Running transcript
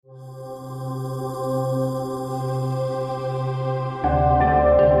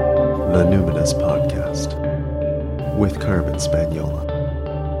the Numinous Podcast with Carmen Spaniola.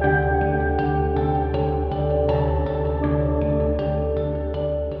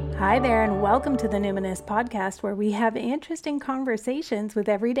 Hi there, and welcome to the Numinous Podcast, where we have interesting conversations with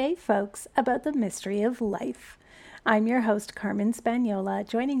everyday folks about the mystery of life. I'm your host, Carmen Spaniola,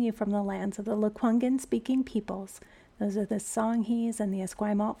 joining you from the lands of the Lekwungen-speaking peoples. Those are the Songhees and the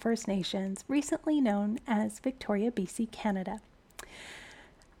Esquimalt First Nations, recently known as Victoria, BC, Canada.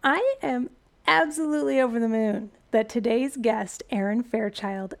 I am absolutely over the moon that today's guest, Erin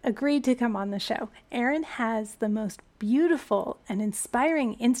Fairchild, agreed to come on the show. Erin has the most beautiful and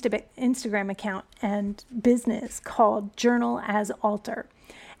inspiring Instagram account and business called Journal as Altar.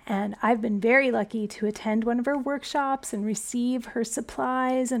 And I've been very lucky to attend one of her workshops and receive her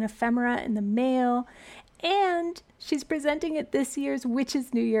supplies and ephemera in the mail. And she's presenting at this year's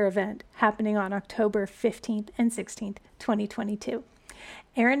Witches New Year event happening on October 15th and 16th, 2022.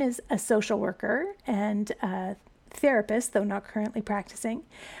 Erin is a social worker and a therapist, though not currently practicing,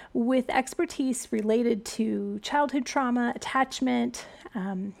 with expertise related to childhood trauma, attachment,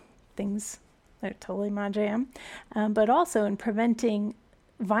 things that are totally my jam, but also in preventing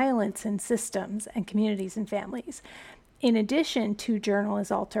violence in systems and communities and families. In addition to Journal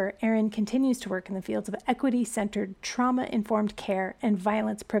as Altar, Erin continues to work in the fields of equity-centered, trauma-informed care and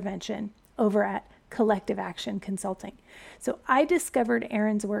violence prevention over at Collective Action Consulting. So I discovered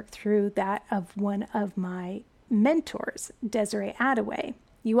Erin's work through that of one of my mentors, Desiree Attaway.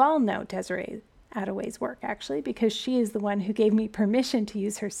 You all know Desiree Attaway's work, actually, because she is the one who gave me permission to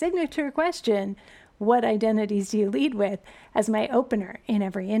use her signature question, "What identities do you lead with?" as my opener in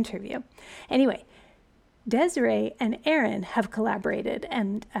every interview. Anyway, Desiree and Erin have collaborated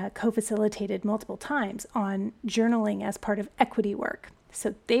and co-facilitated multiple times on journaling as part of equity work.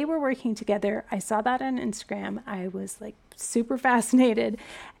 So they were working together. I saw that on Instagram. I was like super fascinated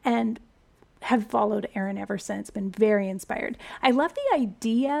and have followed Erin ever since, been very inspired. I love the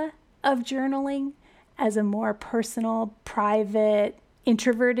idea of journaling as a more personal, private,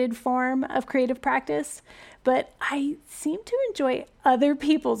 introverted form of creative practice, but I seem to enjoy other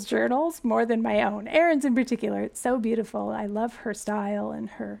people's journals more than my own. Erin's in particular, it's so beautiful. I love her style and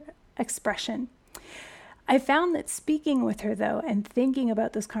her expression. I found that speaking with her, though, and thinking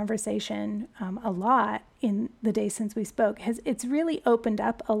about this conversation a lot in the days since we spoke, it's really opened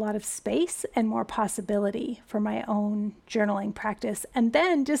up a lot of space and more possibility for my own journaling practice. And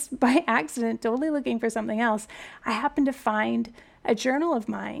then just by accident, totally looking for something else, I happened to find a journal of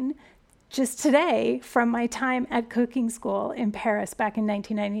mine just today from my time at cooking school in Paris back in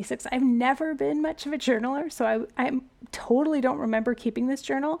 1996. I've never been much of a journaler, so I totally don't remember keeping this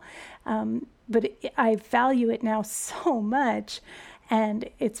journal, but I value it now so much, and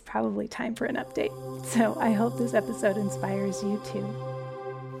it's probably time for an update. So I hope this episode inspires you too.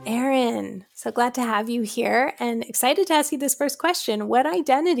 Erin, so glad to have you here and excited to ask you this first question. What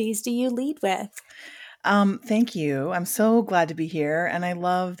identities do you lead with? Thank you. I'm so glad to be here. And I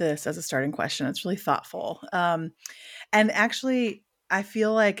love this as a starting question. It's really thoughtful. And actually, I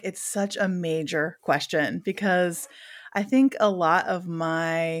feel like it's such a major question because I think a lot of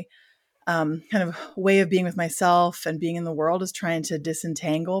my kind of way of being with myself and being in the world is trying to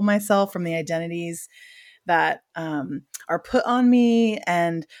disentangle myself from the identities that are put on me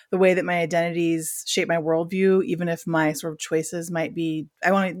and the way that my identities shape my worldview, even if my sort of choices might be,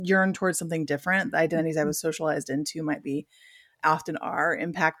 I want to yearn towards something different. The identities I was socialized into might be, often are,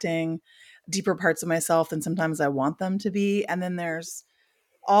 impacting deeper parts of myself than sometimes I want them to be. And then there's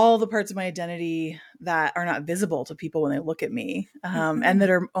all the parts of my identity that are not visible to people when they look at me, and that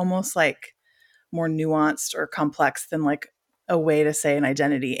are almost like more nuanced or complex than like a way to say an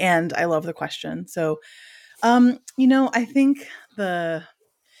identity. And I love the question. So I think the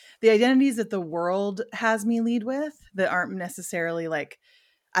identities that the world has me lead with that aren't necessarily like,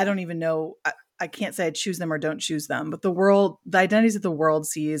 I don't even know, I can't say I choose them or don't choose them, but the identities that the world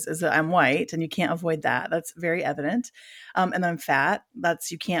sees is that I'm white, and you can't avoid that. That's very evident. And I'm fat.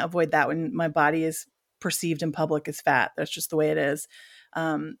 You can't avoid that when my body is perceived in public as fat. That's just the way it is.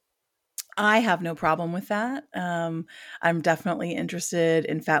 I have no problem with that. I'm definitely interested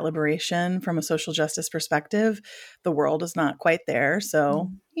in fat liberation from a social justice perspective. The world is not quite there.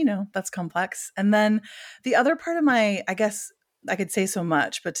 So, that's complex. And then the other part of my, I guess, I could say so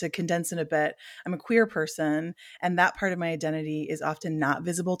much, but to condense it a bit, I'm a queer person, and that part of my identity is often not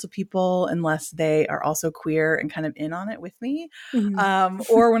visible to people unless they are also queer and kind of in on it with me.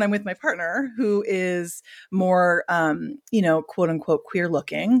 Or when I'm with my partner, who is more, quote unquote, queer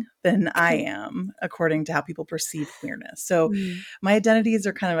looking than I am, according to how people perceive queerness. So my identities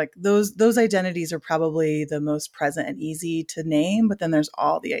are kind of like those identities are probably the most present and easy to name, but then there's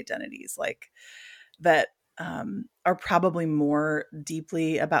all the identities like that are probably more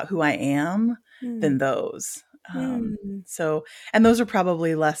deeply about who I am than those. So, and those are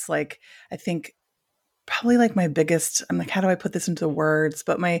probably less like, I think probably like my biggest, I'm like, how do I put this into words?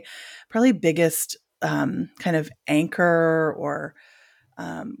 But my probably biggest kind of anchor or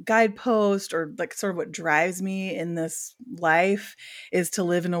guidepost, or like sort of what drives me in this life, is to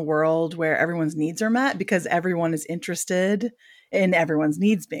live in a world where everyone's needs are met, because everyone is interested in everyone's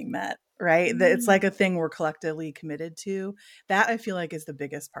needs being met. Right. It's like a thing we're collectively committed to. That I feel like is the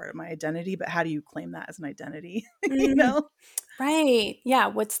biggest part of my identity. But how do you claim that as an identity? Right.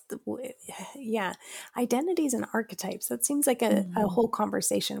 Yeah. Identities and archetypes. That seems like a whole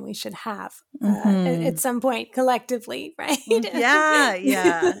conversation we should have at some point collectively, right? Yeah,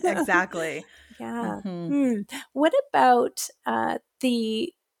 exactly. Yeah. What about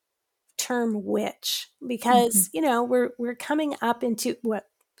the term witch? Because, we're coming up into what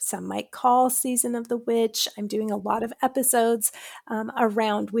some might call season of the witch. I'm doing a lot of episodes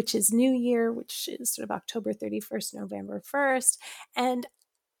around Witches New Year, which is sort of October 31st, November 1st. And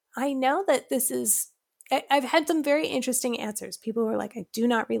I know that I've had some very interesting answers. People were like, I do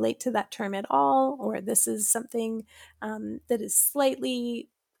not relate to that term at all, or this is something that is slightly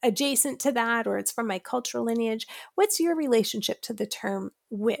adjacent to that, or it's from my cultural lineage. What's your relationship to the term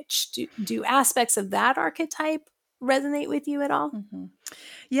witch? Do aspects of that archetype resonate with you at all?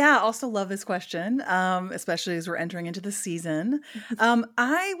 Yeah, also love this question, especially as we're entering into the season.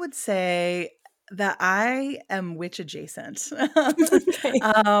 I would say that I am witch adjacent,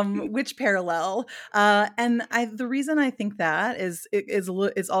 witch parallel, and the reason I think that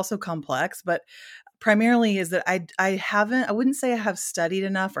is also complex, but primarily is that I wouldn't say I have studied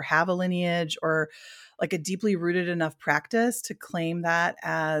enough or have a lineage or like a deeply rooted enough practice to claim that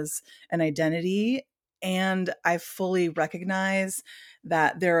as an identity. And I fully recognize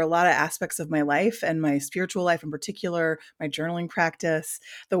that there are a lot of aspects of my life, and my spiritual life in particular, my journaling practice,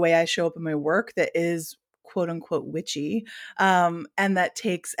 the way I show up in my work, that is quote unquote witchy. And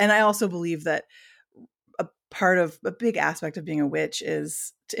I also believe that a big aspect of being a witch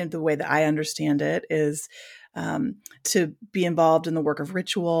is, in the way that I understand it, is to be involved in the work of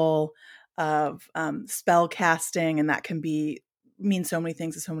ritual, of spell casting, and that can mean so many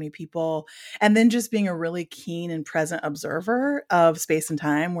things to so many people. And then just being a really keen and present observer of space and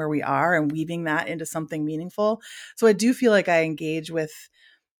time where we are, and weaving that into something meaningful. So I do feel like I engage with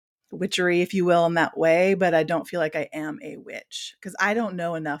witchery, if you will, in that way, but I don't feel like I am a witch, because I don't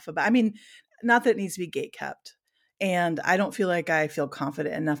know enough not that it needs to be gate kept. And I don't feel like I feel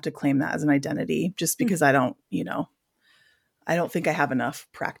confident enough to claim that as an identity, just because I don't think I have enough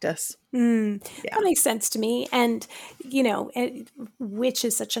practice. That makes sense to me. And, witch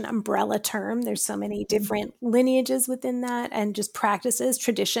is such an umbrella term. There's so many different lineages within that, and just practices,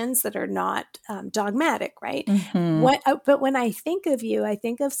 traditions that are not dogmatic, right? But when I think of you, I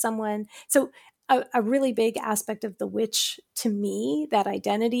think of someone. So a really big aspect of the witch to me, that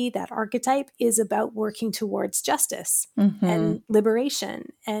identity, that archetype, is about working towards justice and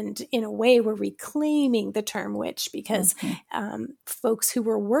liberation. And in a way, we're reclaiming the term witch, because folks who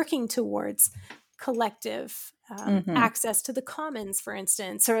were working towards collective access to the commons, for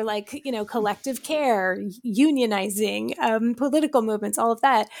instance, or collective care, unionizing, political movements, all of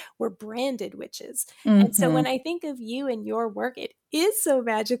that, were branded witches. And so when I think of you and your work, it is so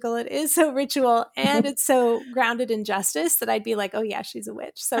magical, it is so ritual, and it's so grounded in justice that I'd be like, oh yeah, she's a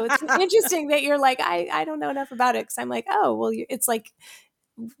witch. So it's interesting that you're like, I don't know enough about it, because I'm like, oh, well, it's like,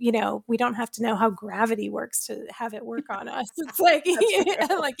 we don't have to know how gravity works to have it work on us. It's like,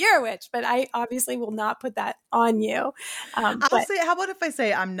 I'm like, you're a witch, but I obviously will not put that on you. How about if I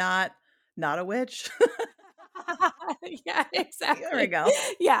say I'm not a witch? Yeah, exactly. There we go.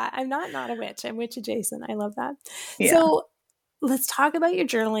 Yeah, I'm not a witch. I'm witch adjacent. I love that. Yeah. So let's talk about your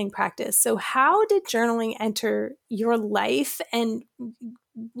journaling practice. So how did journaling enter your life? And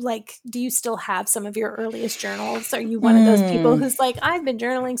like, do you still have some of your earliest journals? Are you one of those people who's like, I've been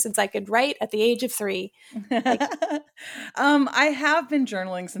journaling since I could write at the age of 3? Like, I have been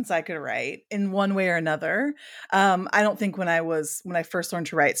journaling since I could write in one way or another. I don't think when I first learned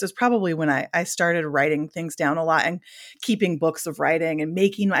to write, so it's probably when I started writing things down a lot and keeping books of writing and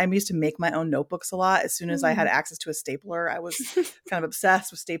I used to make my own notebooks a lot. As soon as I had access to a stapler, I was kind of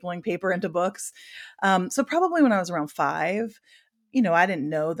obsessed with stapling paper into books. So probably when I was around 5, I didn't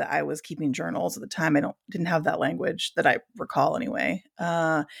know that I was keeping journals at the time. Didn't have that language that I recall anyway.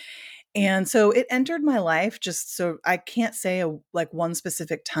 And so it entered my life just so I can't say like one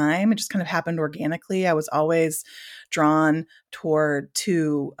specific time. It just kind of happened organically. I was always drawn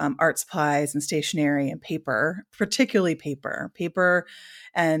to art supplies and stationery and paper, particularly paper,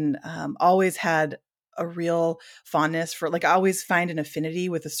 and always had a real fondness for, like, I always find an affinity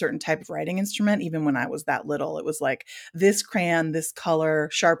with a certain type of writing instrument. Even when I was that little, it was like this crayon, this color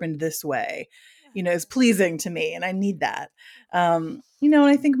sharpened this way, is pleasing to me. And I need that. And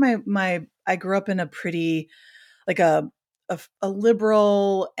I think I grew up in a pretty, like a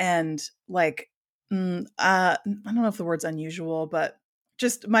liberal and like, I don't know if the word's unusual, but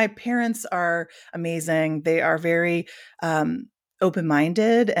just my parents are amazing. They are very,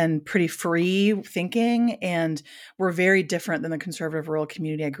 open-minded and pretty free thinking. And we're very different than the conservative rural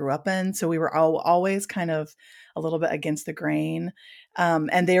community I grew up in. So we were always kind of a little bit against the grain.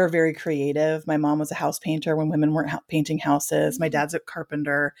 And they are very creative. My mom was a house painter when women weren't painting houses. My dad's a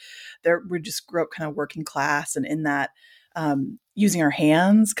carpenter. We just grew up kind of working class and in that using our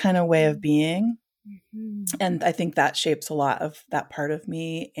hands kind of way of being. And I think that shapes a lot of that part of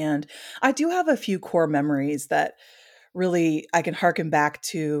me. And I do have a few core memories that really I can harken back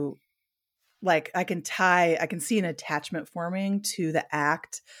to. Like I can see an attachment forming to the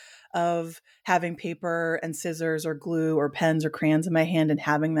act of having paper and scissors or glue or pens or crayons in my hand and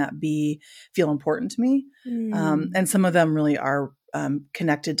having that feel important to me. And some of them really are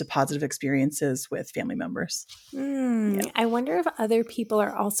connected to positive experiences with family members. Yeah. I wonder if other people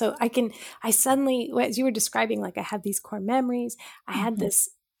are also, I suddenly, as you were describing, like I had these core memories, I had this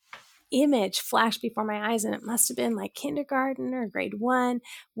image flash before my eyes, and it must have been like kindergarten or grade 1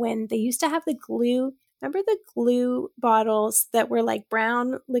 when they used to have the glue. Remember the glue bottles that were like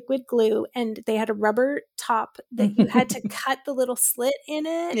brown liquid glue and they had a rubber top that you had to cut the little slit in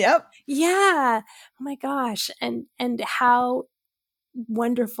it? Yep. Yeah. Oh my gosh. And how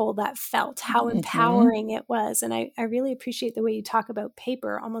wonderful that felt, how empowering it was. And I really appreciate the way you talk about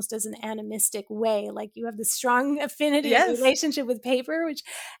paper almost as an animistic way. Like you have this strong affinity and relationship with paper, which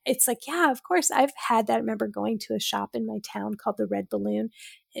it's like, yeah, of course I've had that. I remember going to a shop in my town called the Red Balloon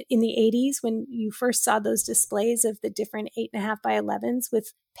in the 80s when you first saw those displays of the different 8.5 by 11s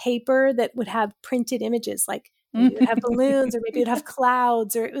with paper that would have printed images, like maybe it would have balloons or maybe it would have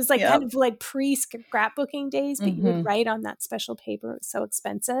clouds, or it was like kind of like pre-scrapbooking days, but you would write on that special paper. It was so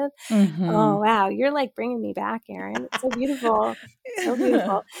expensive. Oh, wow. You're like bringing me back, Erin. It's so beautiful. So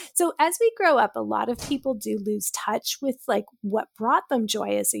beautiful. So as we grow up, a lot of people do lose touch with like what brought them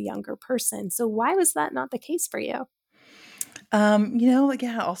joy as a younger person. So why was that not the case for you?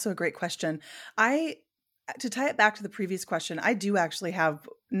 Also a great question. To tie it back to the previous question, I do actually have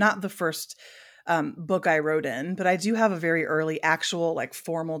not the first book I wrote in, but I do have a very early actual like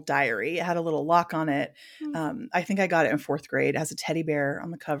formal diary. It had a little lock on it. I think I got it in 4th grade. It has a teddy bear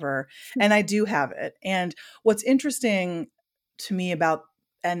on the cover, and I do have it. And what's interesting to me about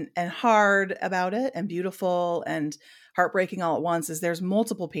and hard about it and beautiful and heartbreaking all at once is there's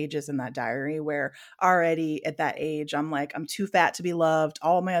multiple pages in that diary where already at that age, I'm like, I'm too fat to be loved.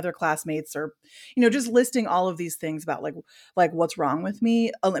 All my other classmates are, just listing all of these things about like what's wrong with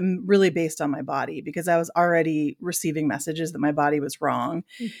me, really based on my body, because I was already receiving messages that my body was wrong.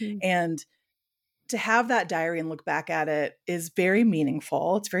 And to have that diary and look back at it is very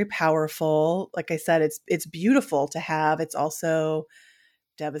meaningful. It's very powerful. Like I said, it's beautiful to have. It's also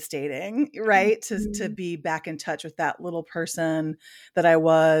devastating, right? To be back in touch with that little person that I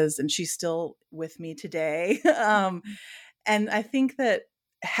was, and she's still with me today. And I think that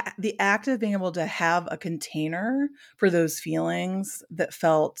the act of being able to have a container for those feelings that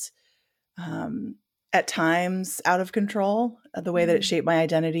felt at times out of control, the way that it shaped my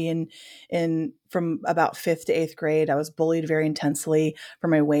identity. And from about 5th to 8th grade, I was bullied very intensely for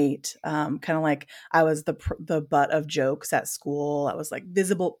my weight. Kind of like I was the butt of jokes at school. I was like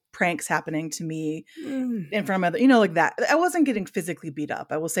visible pranks happening to me in front of other, like that. I wasn't getting physically beat up.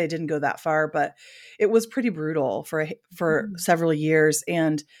 I will say I didn't go that far, but it was pretty brutal for several years.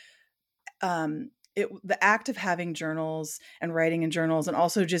 And the act of having journals and writing in journals and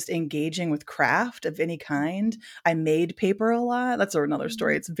also just engaging with craft of any kind. I made paper a lot. That's another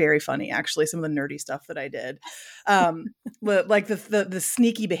story. It's very funny, actually, some of the nerdy stuff that I did. Like the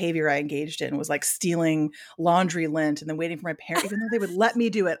sneaky behavior I engaged in was like stealing laundry lint and then waiting for my parents, even though they would let me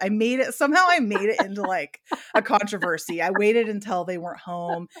do it. I made it into like a controversy. I waited until they weren't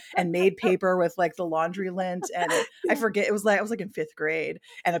home and made paper with like the laundry lint. And I forget, I was like in 5th grade,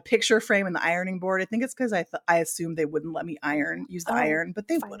 and a picture frame and the ironing board. I think it's because I assumed they wouldn't let me use the iron, but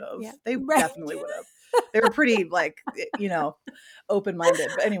they would have. Yeah. They Right. definitely would have. They were pretty like,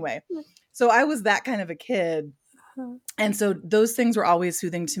 open-minded. But anyway, so I was that kind of a kid. And so those things were always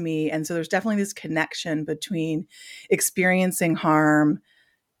soothing to me. And so there's definitely this connection between experiencing harm,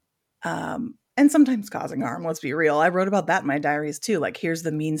 and sometimes causing harm. Let's be real. I wrote about that in my diaries too. Like, here's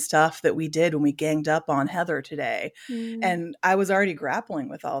the mean stuff that we did when we ganged up on Heather today. And I was already grappling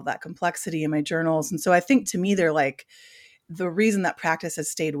with all of that complexity in my journals. And so I think to me, they're like, the reason that practice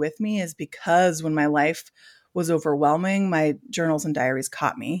has stayed with me is because when my life was overwhelming, my journals and diaries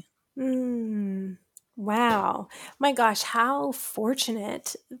caught me. Wow. My gosh, how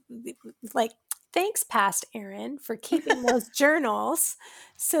fortunate. Like, thanks, past Erin, for keeping those journals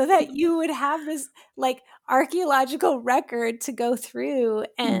so that you would have this like archaeological record to go through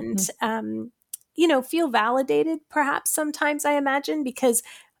and, feel validated perhaps sometimes, I imagine, because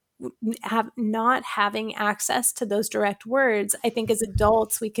not having access to those direct words, I think as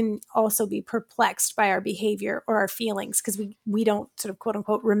adults, we can also be perplexed by our behavior or our feelings because we don't sort of quote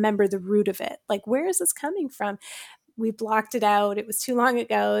unquote remember the root of it. Like, where is this coming from? We blocked it out. It was too long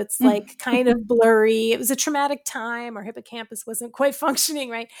ago. It's like kind of blurry. It was a traumatic time. Our hippocampus wasn't quite functioning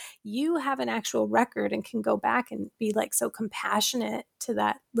right. You have an actual record and can go back and be like so compassionate to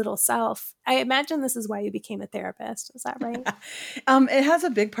that little self. I imagine this is why you became a therapist. Is that right? It has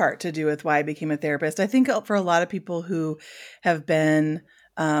a big part to do with why I became a therapist. I think for a lot of people who have been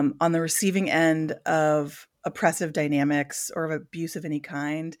on the receiving end of oppressive dynamics or of abuse of any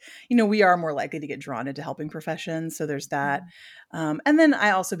kind, we are more likely to get drawn into helping professions. So there's that. And then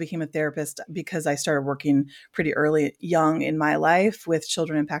I also became a therapist because I started working pretty young in my life with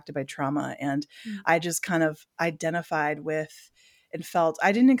children impacted by trauma. And I just kind of identified with and felt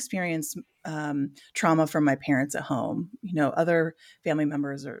I didn't experience trauma from my parents at home, other family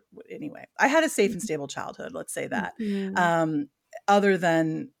members anyway, I had a safe and stable childhood. Let's say that. Other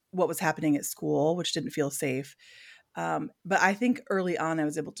than what was happening at school, which didn't feel safe. But I think early on, I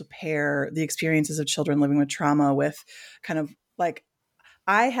was able to pair the experiences of children living with trauma with kind of like,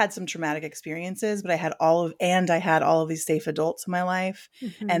 I had some traumatic experiences, but I had all of these safe adults in my life,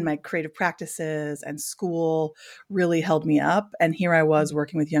 and my creative practices and school really held me up. And here I was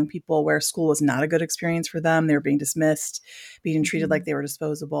working with young people where school was not a good experience for them. They were being dismissed, being treated like they were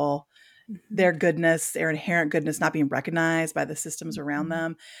disposable. Their goodness, their inherent goodness, not being recognized by the systems around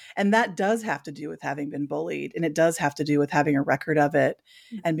them. And that does have to do with having been bullied. And it does have to do with having a record of it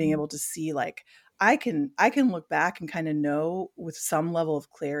and being able to see, like, I can look back and kind of know with some level of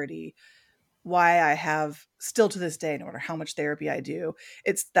clarity why I have still to this day, no matter how much therapy I do,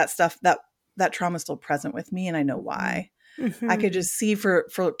 it's that stuff, that trauma is still present with me. And I know why. I could just see for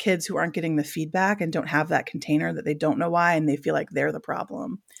kids who aren't getting the feedback and don't have that container, that they don't know why, and they feel like they're the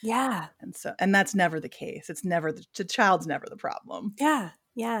problem. Yeah. And that's never the case. It's never the child's never the problem. Yeah.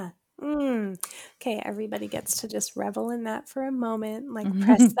 Yeah. Okay. Everybody gets to just revel in that for a moment. Like,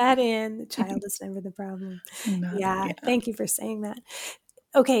 press that in. The child is never the problem. Yeah. Thank you for saying that.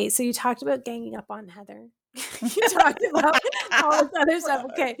 Okay. So you talked about ganging up on Heather. You talked about all this other stuff.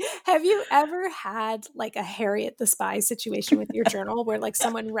 Okay. Have you ever had like a Harriet the Spy situation with your journal where like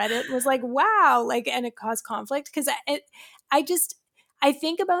someone read it and was like, wow, like, and it caused conflict? Because I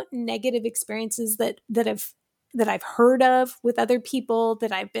think about negative experiences that I've heard of with other people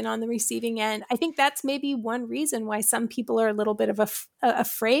that I've been on the receiving end. I think that's maybe one reason why some people are a little bit of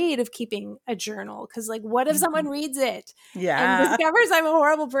afraid of keeping a journal. Cause like, what if someone reads it and discovers I'm a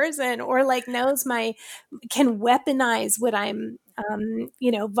horrible person, or like can weaponize what I'm,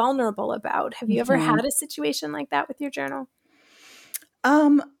 vulnerable about? Have you ever had a situation like that with your journal?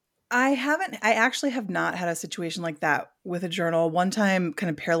 I haven't. I actually have not had a situation like that with a journal. One time, kind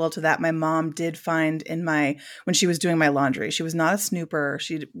of parallel to that, my mom did find when she was doing my laundry. She was not a snooper.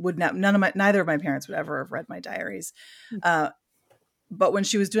 She would not. Neither of my parents would ever have read my diaries. But when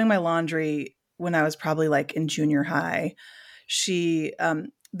she was doing my laundry, when I was probably like in junior high, she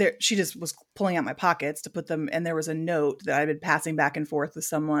just was pulling out my pockets to put them, and there was a note that I'd been passing back and forth with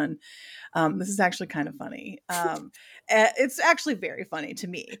someone. This is actually kind of funny. It's actually very funny to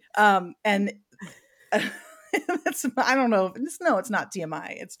me. And I don't know. No, it's not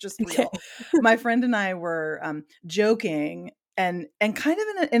TMI. It's just real. My friend and I were joking and kind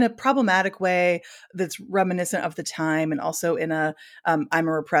of in a problematic way that's reminiscent of the time, and also in a I'm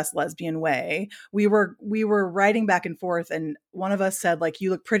a repressed lesbian way. We were writing back and forth, and one of us said, like, "You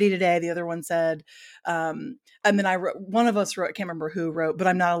look pretty today." The other one said, and then one of us wrote, I can't remember who wrote, "But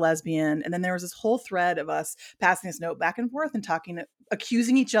I'm not a lesbian." And then there was this whole thread of us passing this note back and forth and talking,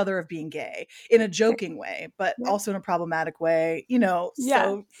 accusing each other of being gay in a joking way, but also in a problematic way,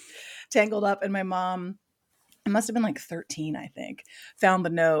 so tangled up. And my mom, it must have been like 13, I think, found the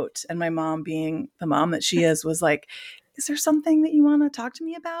note. And my mom, being the mom that she is, was like, "Is there something that you want to talk to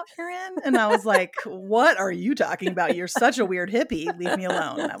me about, Erin?" And I was like, "What are you talking about? You're such a weird hippie. Leave me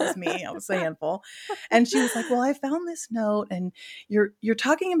alone." That was me. I was a handful. And she was like, "Well, I found this note and you're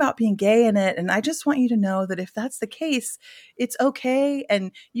talking about being gay in it. And I just want you to know that if that's the case, it's okay.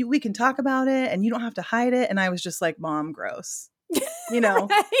 And we can talk about it and you don't have to hide it." And I was just like, "Mom, gross.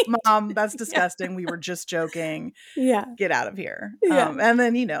 Right? Mom, that's disgusting. We were just joking. Yeah. Get out of here." Yeah. And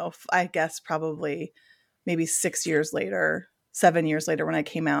then, I guess probably maybe 7 years later, when I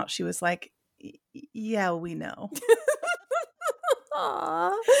came out, she was like, "Yeah, we know."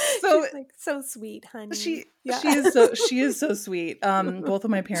 Aww. So she's like, "So sweet, honey." she is so sweet. Both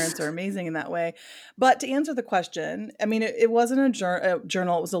of my parents are amazing in that way. But to answer the question, I mean, it wasn't a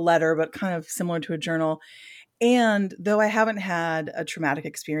journal, it was a letter, but kind of similar to a journal. And though I haven't had a traumatic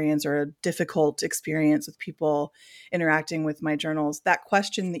experience or a difficult experience with people interacting with my journals, that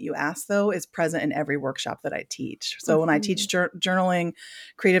question that you asked, though, is present in every workshop that I teach. So when I teach journaling,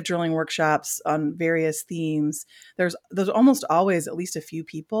 creative journaling workshops on various themes, there's almost always at least a few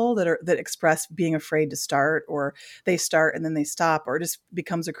people that express being afraid to start, or they start and then they stop, or it just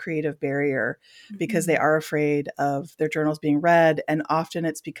becomes a creative barrier because they are afraid of their journals being read. And often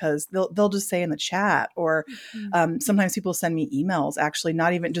it's because they'll just say in the chat, or sometimes people send me emails, actually,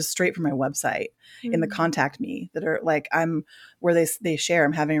 not even just straight from my website in the contact me, that are like, where they share,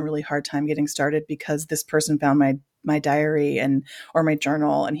 "I'm having a really hard time getting started because this person found my diary or my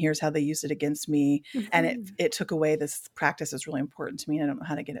journal, and here's how they used it against me. And it took away this practice is really important to me. And I don't know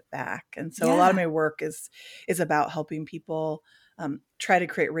how to get it back." And so a lot of my work is about helping people try to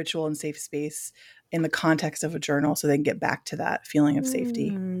create ritual and safe space in the context of a journal so they can get back to that feeling of safety.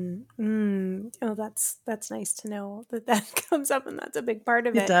 Oh, that's nice to know that comes up, and that's a big part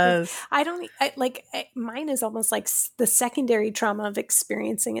of it. It does. Mine is almost like the secondary trauma of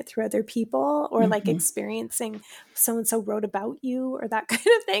experiencing it through other people, or like experiencing so-and-so wrote about you, or that kind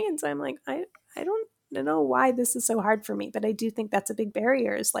of thing. And so I'm like, I don't know why this is so hard for me, but I do think that's a big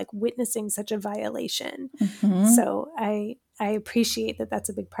barrier, is like witnessing such a violation. So I appreciate that that's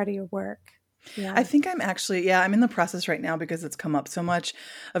a big part of your work. Yeah. I think I'm in the process right now, because it's come up so much,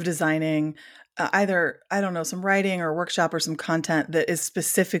 of designing either, I don't know, some writing or workshop or some content that is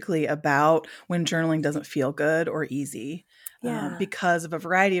specifically about when journaling doesn't feel good or easy. Because of a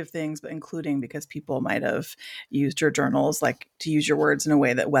variety of things, but including because people might have used your journals, like, to use your words, in a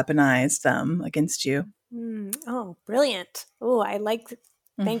way that weaponized them against you. Oh, brilliant. Oh, I like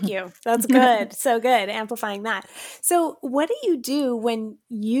Thank you. That's good. So good. Amplifying that. So what do you do when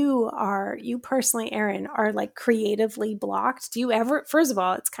you personally, Erin, are like creatively blocked? Do you ever, first of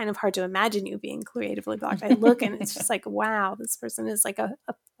all, it's kind of hard to imagine you being creatively blocked. I look and it's just like, wow, this person is like a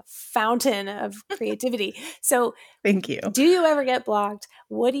fountain of creativity. So thank you. Do you ever get blocked?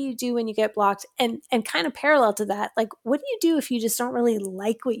 What do you do when you get blocked? And kind of parallel to that, like, what do you do if you just don't really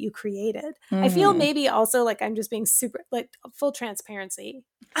like what you created? I feel maybe also like I'm just being super, like, full transparency.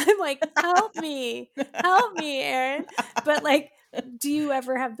 I'm like, help me, Erin. But like, do you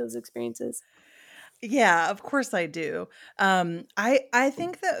ever have those experiences? Yeah, of course I do. I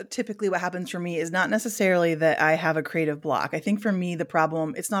think that typically what happens for me is not necessarily that I have a creative block. I think for me,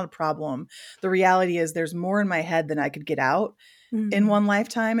 it's not a problem. The reality is there's more in my head than I could get out in one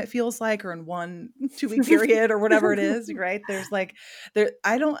lifetime, it feels like, or in one 2-week period, or whatever it is, right?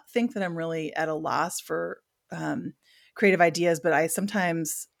 I don't think that I'm really at a loss for creative ideas, but I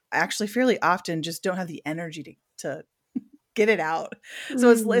sometimes, actually fairly often, just don't have the energy to get it out. So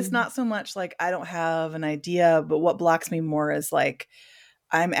it's not so much like I don't have an idea, but what blocks me more is like,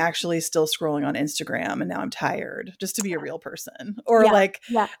 I'm actually still scrolling on Instagram and now I'm tired, just to be a real person. Or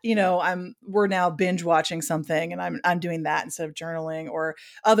we're now binge watching something and I'm doing that instead of journaling, or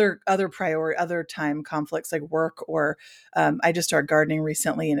other time conflicts like work, or I just started gardening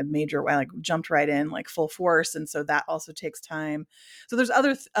recently in a major way, like jumped right in like full force. And so that also takes time. So there's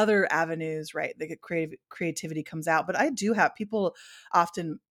other avenues, right? That creativity comes out. But I do have, people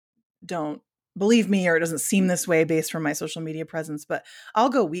often don't believe me, or it doesn't seem this way based from my social media presence, but I'll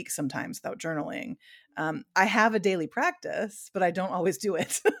go weeks sometimes without journaling. I have a daily practice, but I don't always do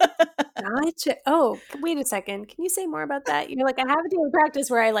it. Gotcha. Oh, wait a second. Can you say more about that? You're like, I have a daily practice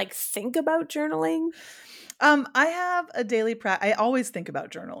where I like think about journaling. I have a daily practice. I always think about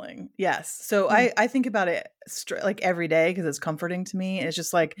journaling. Yes. So I think about it like every day because it's comforting to me. It's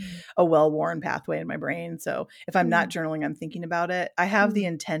just like a well-worn pathway in my brain. So if I'm not journaling, I'm thinking about it. I have the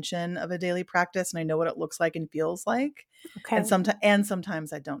intention of a daily practice and I know what it looks like and feels like. Okay. And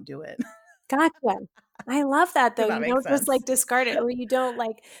sometimes I don't do it. Gotcha. I love that though. If that You makes don't just like sense. discard it, or you don't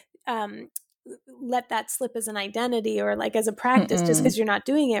like let that slip as an identity or like as a practice just because you're not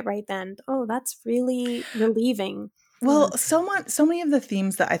doing it right then. Oh, that's really relieving. Well, so many of the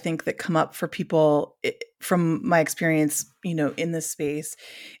themes that I think that come up for people from my experience, in this space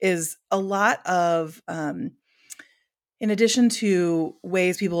is a lot of, in addition to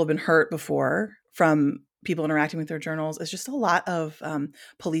ways people have been hurt before from people interacting with their journals, it's just a lot of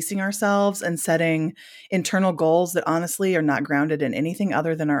policing ourselves and setting internal goals that honestly are not grounded in anything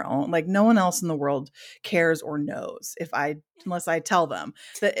other than our own. Like no one else in the world cares or knows unless I tell them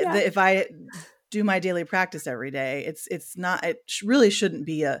that if I do my daily practice every day, it's not, really shouldn't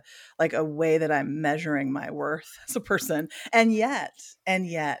be a way that I'm measuring my worth as a person. And yet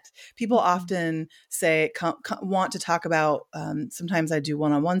people often say, want to talk about, sometimes I do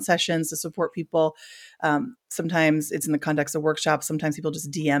one-on-one sessions to support people. Sometimes it's in the context of workshops. Sometimes people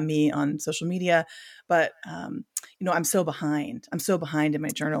just DM me on social media, but, I'm so behind. I'm so behind in my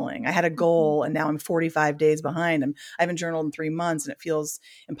journaling. I had a goal and now I'm 45 days behind. I haven't journaled in 3 months and it feels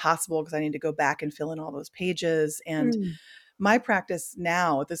impossible because I need to go back and fill in all those pages. And my practice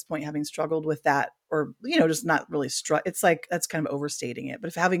now at this point, having struggled with that, or, just not really it's like, that's kind of overstating it. But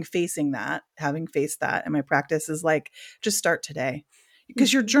if having faced that, and my practice is like, just start today.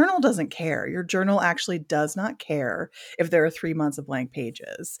 Because your journal doesn't care. Your journal actually does not care if there are 3 months of blank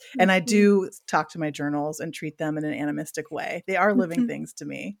pages. And I do talk to my journals and treat them in an animistic way. They are living things to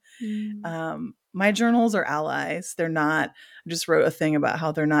me. My journals are allies. They're not, I just wrote a thing about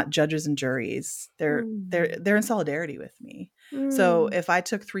how they're not judges and juries. They're in solidarity with me. So if I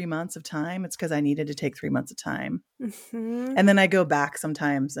took 3 months of time, it's because I needed to take 3 months of time. And then I go back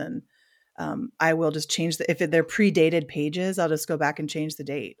sometimes and I will just change if they're predated pages, I'll just go back and change the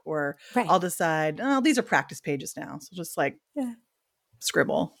date, or I'll decide, oh, these are practice pages now. So just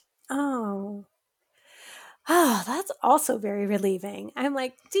scribble. Oh, that's also very relieving. I'm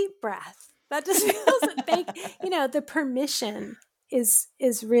like, deep breath. That just feels the permission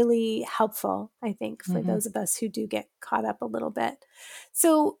is really helpful, I think, for those of us who do get caught up a little bit.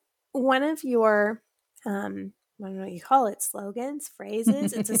 So one of your, I don't know what you call it, slogans,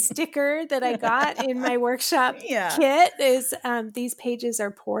 phrases. It's a sticker that I got in my workshop kit is these pages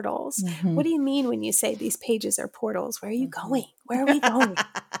are portals. What do you mean when you say these pages are portals? Where are you going? Where are we going?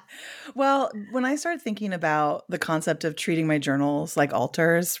 Well, when I started thinking about the concept of treating my journals like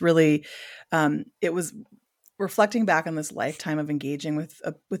altars, really, it was reflecting back on this lifetime of engaging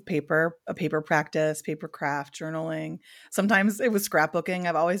with paper, a paper practice, paper craft, journaling. Sometimes it was scrapbooking.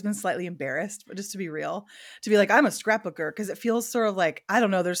 I've always been slightly embarrassed, but just to be real, to be like, I'm a scrapbooker, because it feels sort of like, I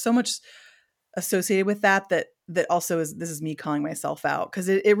don't know, there's so much associated with that also is, this is me calling myself out, because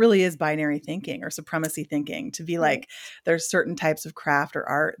it really is binary thinking or supremacy thinking, to be like, there's certain types of craft or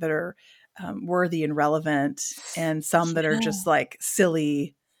art that are worthy and relevant, and some that are just like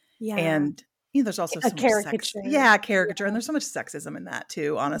silly. And there's also so much caricature. Caricature. And there's so much sexism in that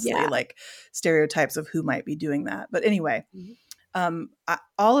too, honestly, like stereotypes of who might be doing that. But anyway,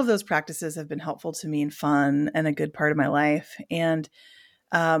 all of those practices have been helpful to me and fun and a good part of my life. And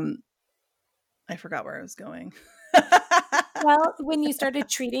I forgot where I was going. Well, when you started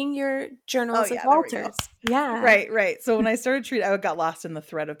treating your journals as altars. Right. So when I started treating, I got lost in the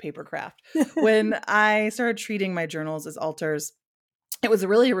thread of paper craft. When I started treating my journals as altars, it was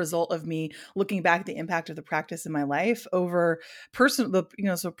really a result of me looking back at the impact of the practice in my life over personal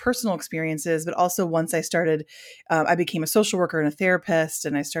experiences, but also once I started, I became a social worker and a therapist,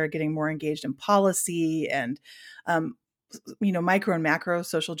 and I started getting more engaged in policy and, micro and macro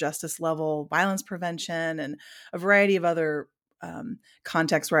social justice level violence prevention, and a variety of other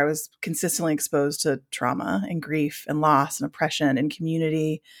contexts where I was consistently exposed to trauma and grief and loss and oppression and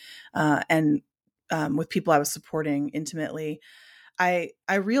community, and with people I was supporting intimately.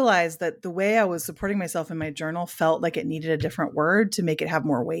 I realized that the way I was supporting myself in my journal felt like it needed a different word to make it have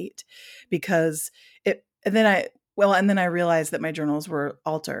more weight, because and then I realized that my journals were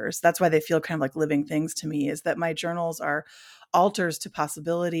altars. That's why they feel kind of like living things to me, is that my journals are altars to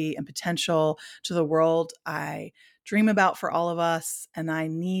possibility and potential, to the world I dream about for all of us. And I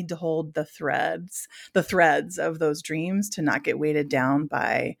need to hold the threads of those dreams to not get weighted down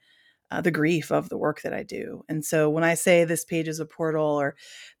by the grief of the work that I do. And so when I say this page is a portal or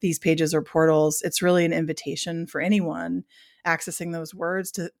these pages are portals, it's really an invitation for anyone accessing those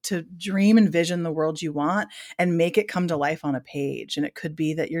words to dream and vision the world you want and make it come to life on a page. And it could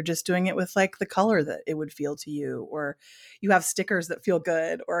be that you're just doing it with like the color that it would feel to you, or you have stickers that feel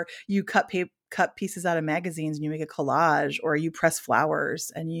good, or you cut pieces out of magazines and you make a collage, or you press flowers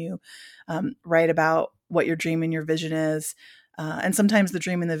and you write about what your dream and your vision is. And sometimes the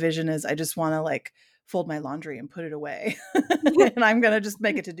dream and the vision is, I just want to like fold my laundry and put it away. And I'm going to just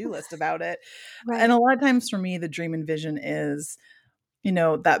make a to-do list about it. Right. And a lot of times for me, the dream and vision is,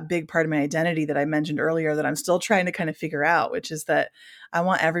 that big part of my identity that I mentioned earlier that I'm still trying to kind of figure out, which is that I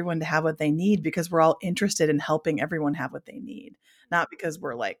want everyone to have what they need because we're all interested in helping everyone have what they need, not because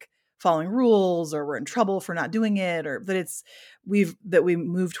we're like following rules or we're in trouble for not doing it, or that we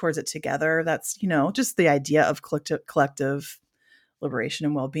move towards it together. That's, just the idea of collective liberation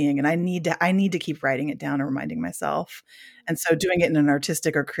and well-being. And I need to keep writing it down and reminding myself. And so doing it in an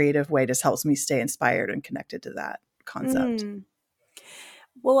artistic or creative way just helps me stay inspired and connected to that concept.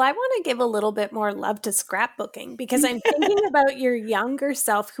 Well, I want to give a little bit more love to scrapbooking because I'm thinking about your younger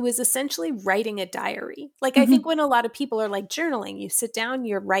self who is essentially writing a diary. Like, I think when a lot of people are like journaling, you sit down,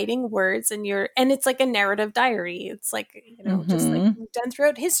 you're writing words and it's like a narrative diary. It's like, just like we've done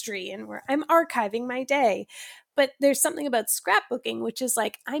throughout history and I'm archiving my day. But there's something about scrapbooking, which is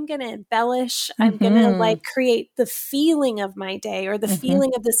like, I'm going to embellish, I'm going to like create the feeling of my day or the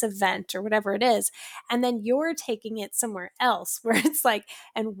feeling of this event or whatever it is. And then you're taking it somewhere else where it's like,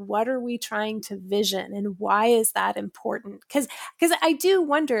 and what are we trying to vision? And why is that important? Because I do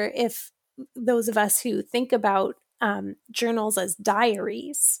wonder if those of us who think about journals as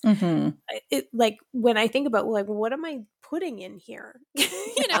diaries, like when I think about like, what am I putting in here?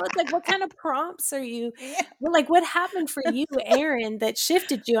 It's like, what kind of prompts are you, like what happened for you, Erin, that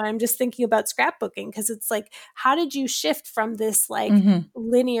shifted you? I'm just thinking about scrapbooking because it's like, how did you shift from this like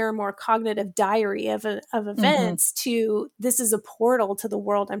linear, more cognitive diary of events to this is a portal to the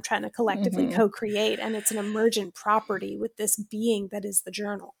world I'm trying to collectively co-create, and it's an emergent property with this being that is the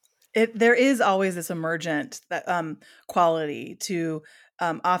journal. There is always this emergent quality to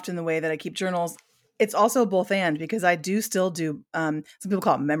often the way that I keep journals. It's also both and, because I do still do, some people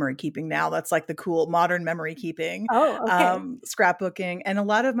call it memory keeping now. That's like the cool modern memory keeping, Oh, okay. scrapbooking. And a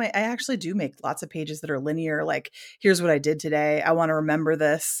lot of I actually do make lots of pages that are linear. Like, here's what I did today. I want to remember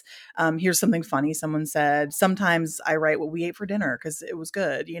this. Here's something funny someone said. Sometimes I write what we ate for dinner because it was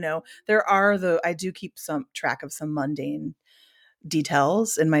good. I do keep some track of some mundane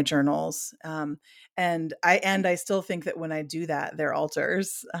details in my journals. And I still think that when I do that, they're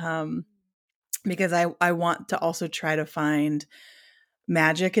altars, because I want to also try to find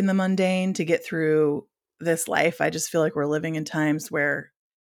magic in the mundane to get through this life. I just feel like we're living in times where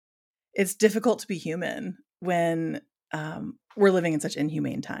it's difficult to be human when we're living in such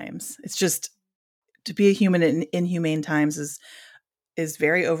inhumane times. It's just, to be a human in inhumane times is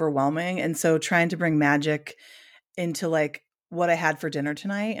very overwhelming. And so trying to bring magic into like what I had for dinner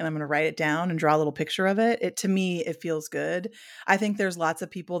tonight, and I'm going to write it down and draw a little picture of it. To me, it feels good. I think there's lots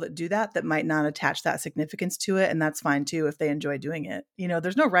of people that do that might not attach that significance to it. And that's fine too, if they enjoy doing it.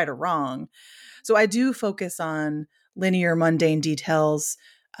 There's no right or wrong. So I do focus on linear, mundane details,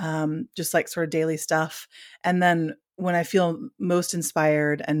 just like sort of daily stuff. And then when I feel most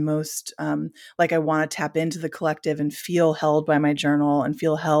inspired and most like I want to tap into the collective and feel held by my journal and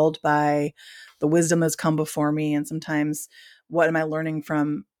feel held by the wisdom that's come before me. And sometimes, what am I learning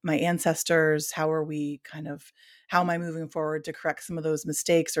from my ancestors? How am I moving forward to correct some of those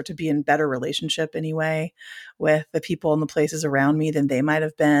mistakes or to be in better relationship anyway with the people and the places around me than they might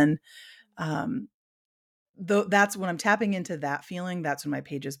have been? Though that's when I'm tapping into that feeling, that's when my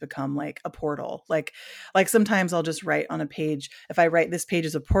pages become like a portal. Like sometimes I'll just write on a page, if I write this page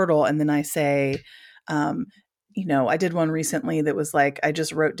is a portal, and then I say, I did one recently that was like, I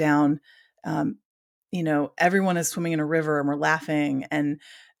just wrote down, everyone is swimming in a river and we're laughing. And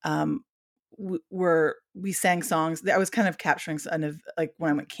we sang songs. I was kind of capturing kind of like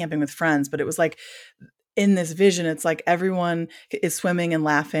when I went camping with friends, but it was like, in this vision, it's like everyone is swimming and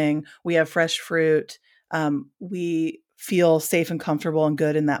laughing. We have fresh fruit. We feel safe and comfortable and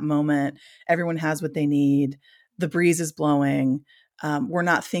good in that moment. Everyone has what they need. The breeze is blowing. We're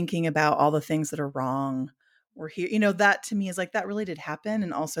not thinking about all the things that are wrong. We're here. That to me is like, that really did happen.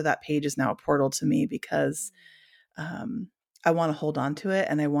 And also that page is now a portal to me because I want to hold on to it,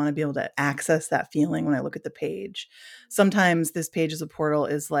 and I want to be able to access that feeling when I look at the page. Sometimes this page is a portal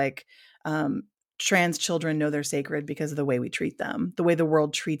is like, trans children know they're sacred because of the way we treat them, the way the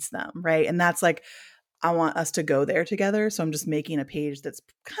world treats them, right? And that's like, I want us to go there together. So I'm just making a page that's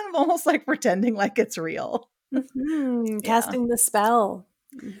kind of almost like pretending like it's real. Yeah. Casting the spell.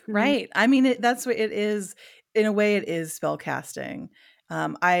 Right. I mean, that's what it is. In a way, it is spell casting.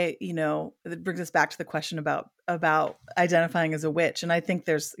 It brings us back to the question about identifying as a witch. And I think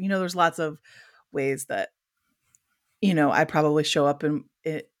there's lots of ways that, I probably show up in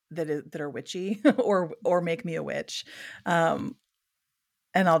it that are witchy or make me a witch.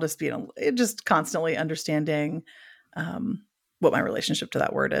 And I'll just be just constantly understanding what my relationship to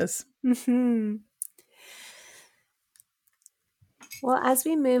that word is. Mm-hmm. Well, as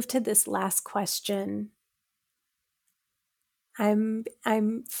we move to this last question, I'm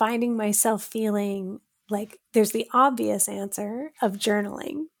finding myself feeling like there's the obvious answer of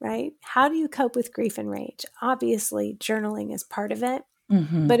journaling, right? How do you cope with grief and rage? Obviously, journaling is part of it.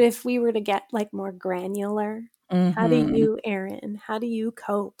 Mm-hmm. But if we were to get like more granular, how do you, Erin, how do you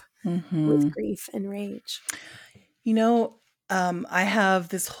cope with grief and rage? I have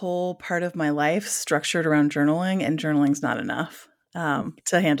this whole part of my life structured around journaling, and journaling's not enough to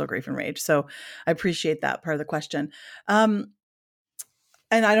handle grief and rage. So I appreciate that part of the question.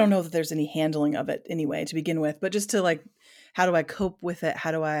 And I don't know that there's any handling of it anyway to begin with, but just to like, how do I cope with it?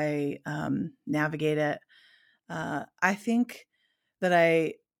 How do I navigate it? I think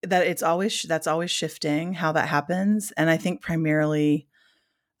that that's always shifting how that happens. And I think primarily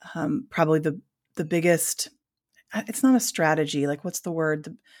probably the biggest, it's not a strategy. Like, what's the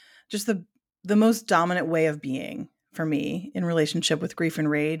word? Just the most dominant way of being for me in relationship with grief and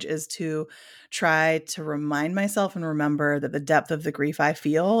rage is to try to remind myself and remember that the depth of the grief I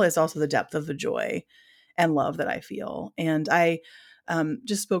feel is also the depth of the joy and love that I feel. And I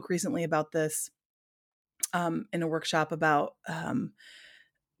just spoke recently about this in a workshop about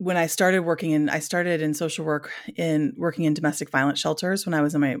when I started in social work working in domestic violence shelters when I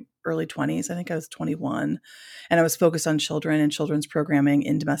was in my early 20s. I think I was 21, and I was focused on children and children's programming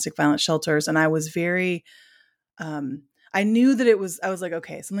in domestic violence shelters. And I was very, I knew that I was like,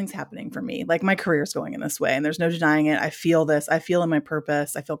 okay, something's happening for me. Like, my career's going in this way and there's no denying it. I feel this, I feel in my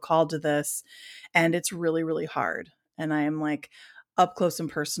purpose. I feel called to this, and it's really, really hard. And I am like up close and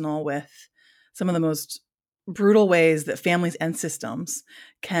personal with some of the most brutal ways that families and systems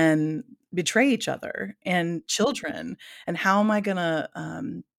can betray each other and children. And how am I going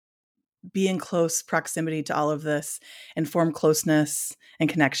to be in close proximity to all of this and form closeness and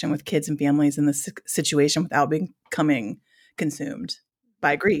connection with kids and families in this situation without becoming consumed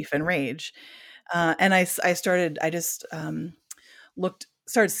by grief and rage? And I started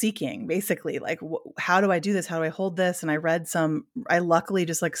seeking basically, like, how do I do this? How do I hold this? And I luckily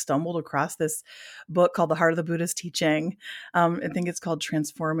just like stumbled across this book called The Heart of the Buddha's Teaching. I think it's called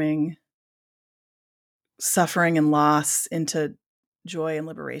Transforming Suffering and Loss into Joy and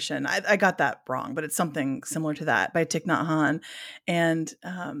Liberation. I got that wrong, but it's something similar to that by Thich Nhat Hanh. And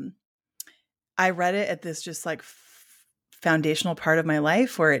I read it at this just like foundational part of my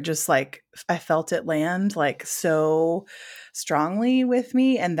life where it just like, I felt it land like so strongly with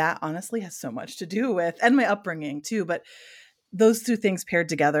me. And that honestly has so much to do with, and my upbringing too. But those two things paired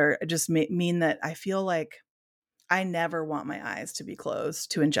together just mean that I feel like I never want my eyes to be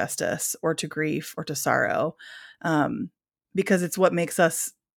closed to injustice or to grief or to sorrow. Because it's what makes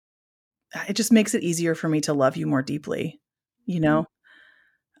it just makes it easier for me to love you more deeply, and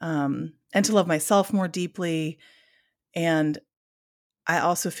to love myself more deeply. And I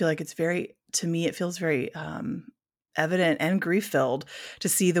also feel like to me, it feels very evident and grief filled to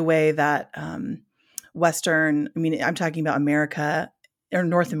see the way that I'm talking about America or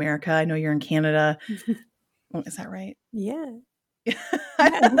North America. I know you're in Canada. Is that right? Yeah.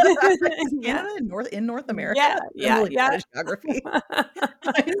 Canada in North America. Yeah. Really bad at geography.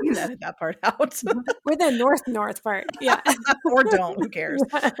 I didn't edit that part out. We're the north part. Yeah. Or don't. Who cares?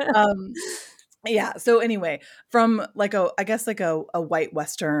 Yeah. So anyway, from like a white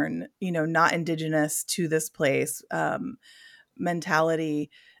Western, not indigenous to this place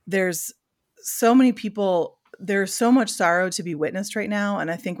mentality, there's so many people. There's so much sorrow to be witnessed right now, and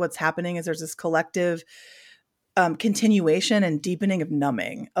I think what's happening is there's this collective continuation and deepening of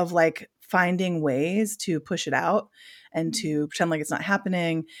numbing, of like finding ways to push it out and to pretend like it's not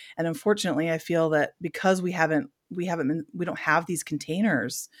happening. And unfortunately, I feel that because we don't have these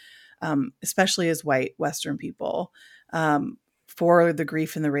containers, especially as white Western people, for the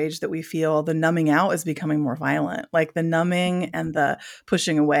grief and the rage that we feel, the numbing out is becoming more violent. Like the numbing and the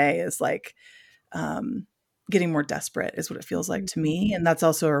pushing away is like getting more desperate is what it feels like to me. And that's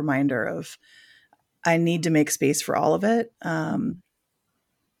also a reminder of, I need to make space for all of it.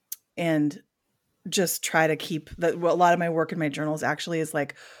 And just try to keep a lot of my work in my journals actually is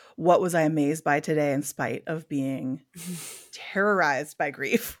like, what was I amazed by today in spite of being terrorized by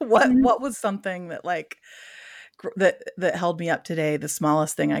grief? What was something that like that held me up today? The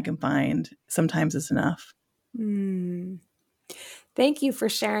smallest thing I can find sometimes is enough. Thank you for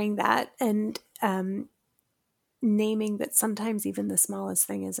sharing that and naming that sometimes even the smallest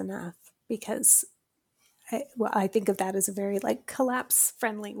thing is enough, because I think of that as a very like collapse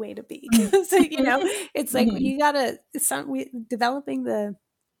friendly way to be. So, it's like you gotta developing the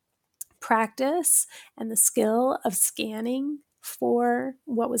practice and the skill of scanning for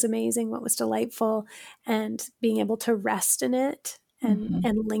what was amazing, what was delightful, and being able to rest in it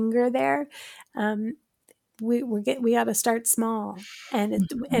and linger there. We got to start small,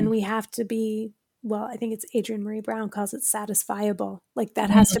 and we have to be. Well, I think it's Adrienne Marie Brown calls it satisfiable. Like that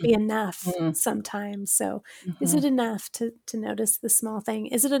has to be enough sometimes. So is it enough to notice the small thing?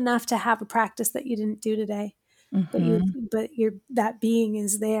 Is it enough to have a practice that you didn't do today? But that being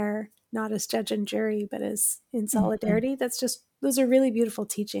is there, not as judge and jury, but as in solidarity. Those are really beautiful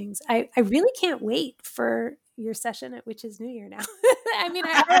teachings. I really can't wait for your session at Witches New Year now. I mean,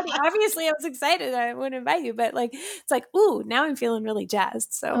 obviously I was excited. I wouldn't invite you, but like, it's like, ooh, now I'm feeling really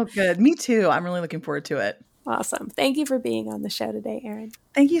jazzed. So, oh, good. Me too. I'm really looking forward to it. Awesome. Thank you for being on the show today, Erin.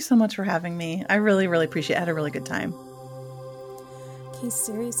 Thank you so much for having me. I really, really appreciate it. I had a really good time. Okay,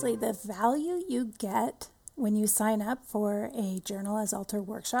 seriously, the value you get when you sign up for a Journal as Altar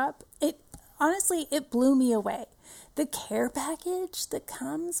workshop, it blew me away. The care package that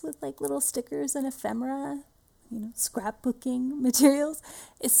comes with like little stickers and ephemera, scrapbooking materials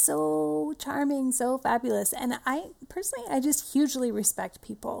is so charming, so fabulous. And I just hugely respect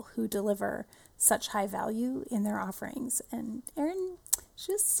people who deliver such high value in their offerings. And Erin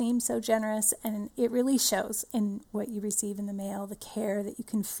just seems so generous, and it really shows in what you receive in the mail, the care that you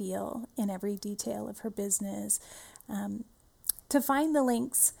can feel in every detail of her business. To find the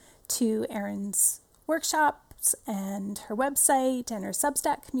links to Erin's workshops and her website and her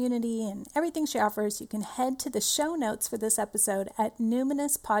Substack community and everything she offers, you can head to the show notes for this episode at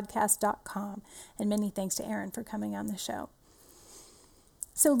numinouspodcast.com. And many thanks to Erin for coming on the show.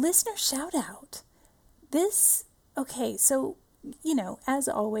 So listener shout out. As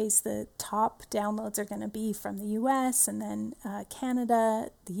always, the top downloads are going to be from the US and then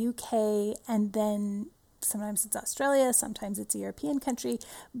Canada, the UK, and then sometimes it's Australia, sometimes it's a European country,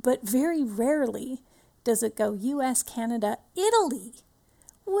 but very rarely does it go US, Canada, Italy.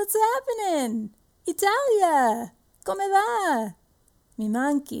 What's happening? Italia! Come va? Mi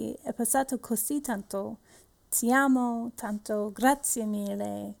manchi, è passato così tanto. Ti amo tanto, grazie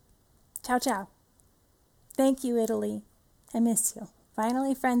mille. Ciao, ciao. Thank you, Italy. I miss you.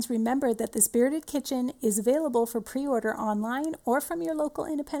 Finally, friends, remember that The Spirited Kitchen is available for pre-order online or from your local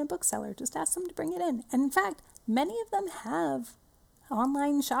independent bookseller. Just ask them to bring it in. And in fact, many of them have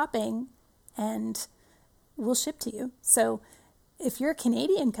online shopping and will ship to you. So if you're a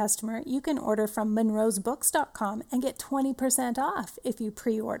Canadian customer, you can order from monroesbooks.com and get 20% off if you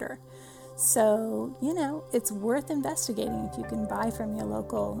pre-order. So, it's worth investigating if you can buy from your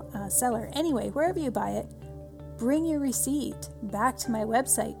local seller. Anyway, wherever you buy it, bring your receipt back to my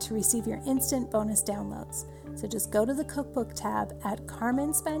website to receive your instant bonus downloads. So just go to the cookbook tab at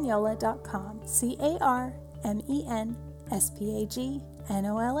carmenspagnola.com,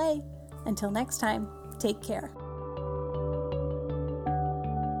 CarmenSpagnola. Until next time, take care.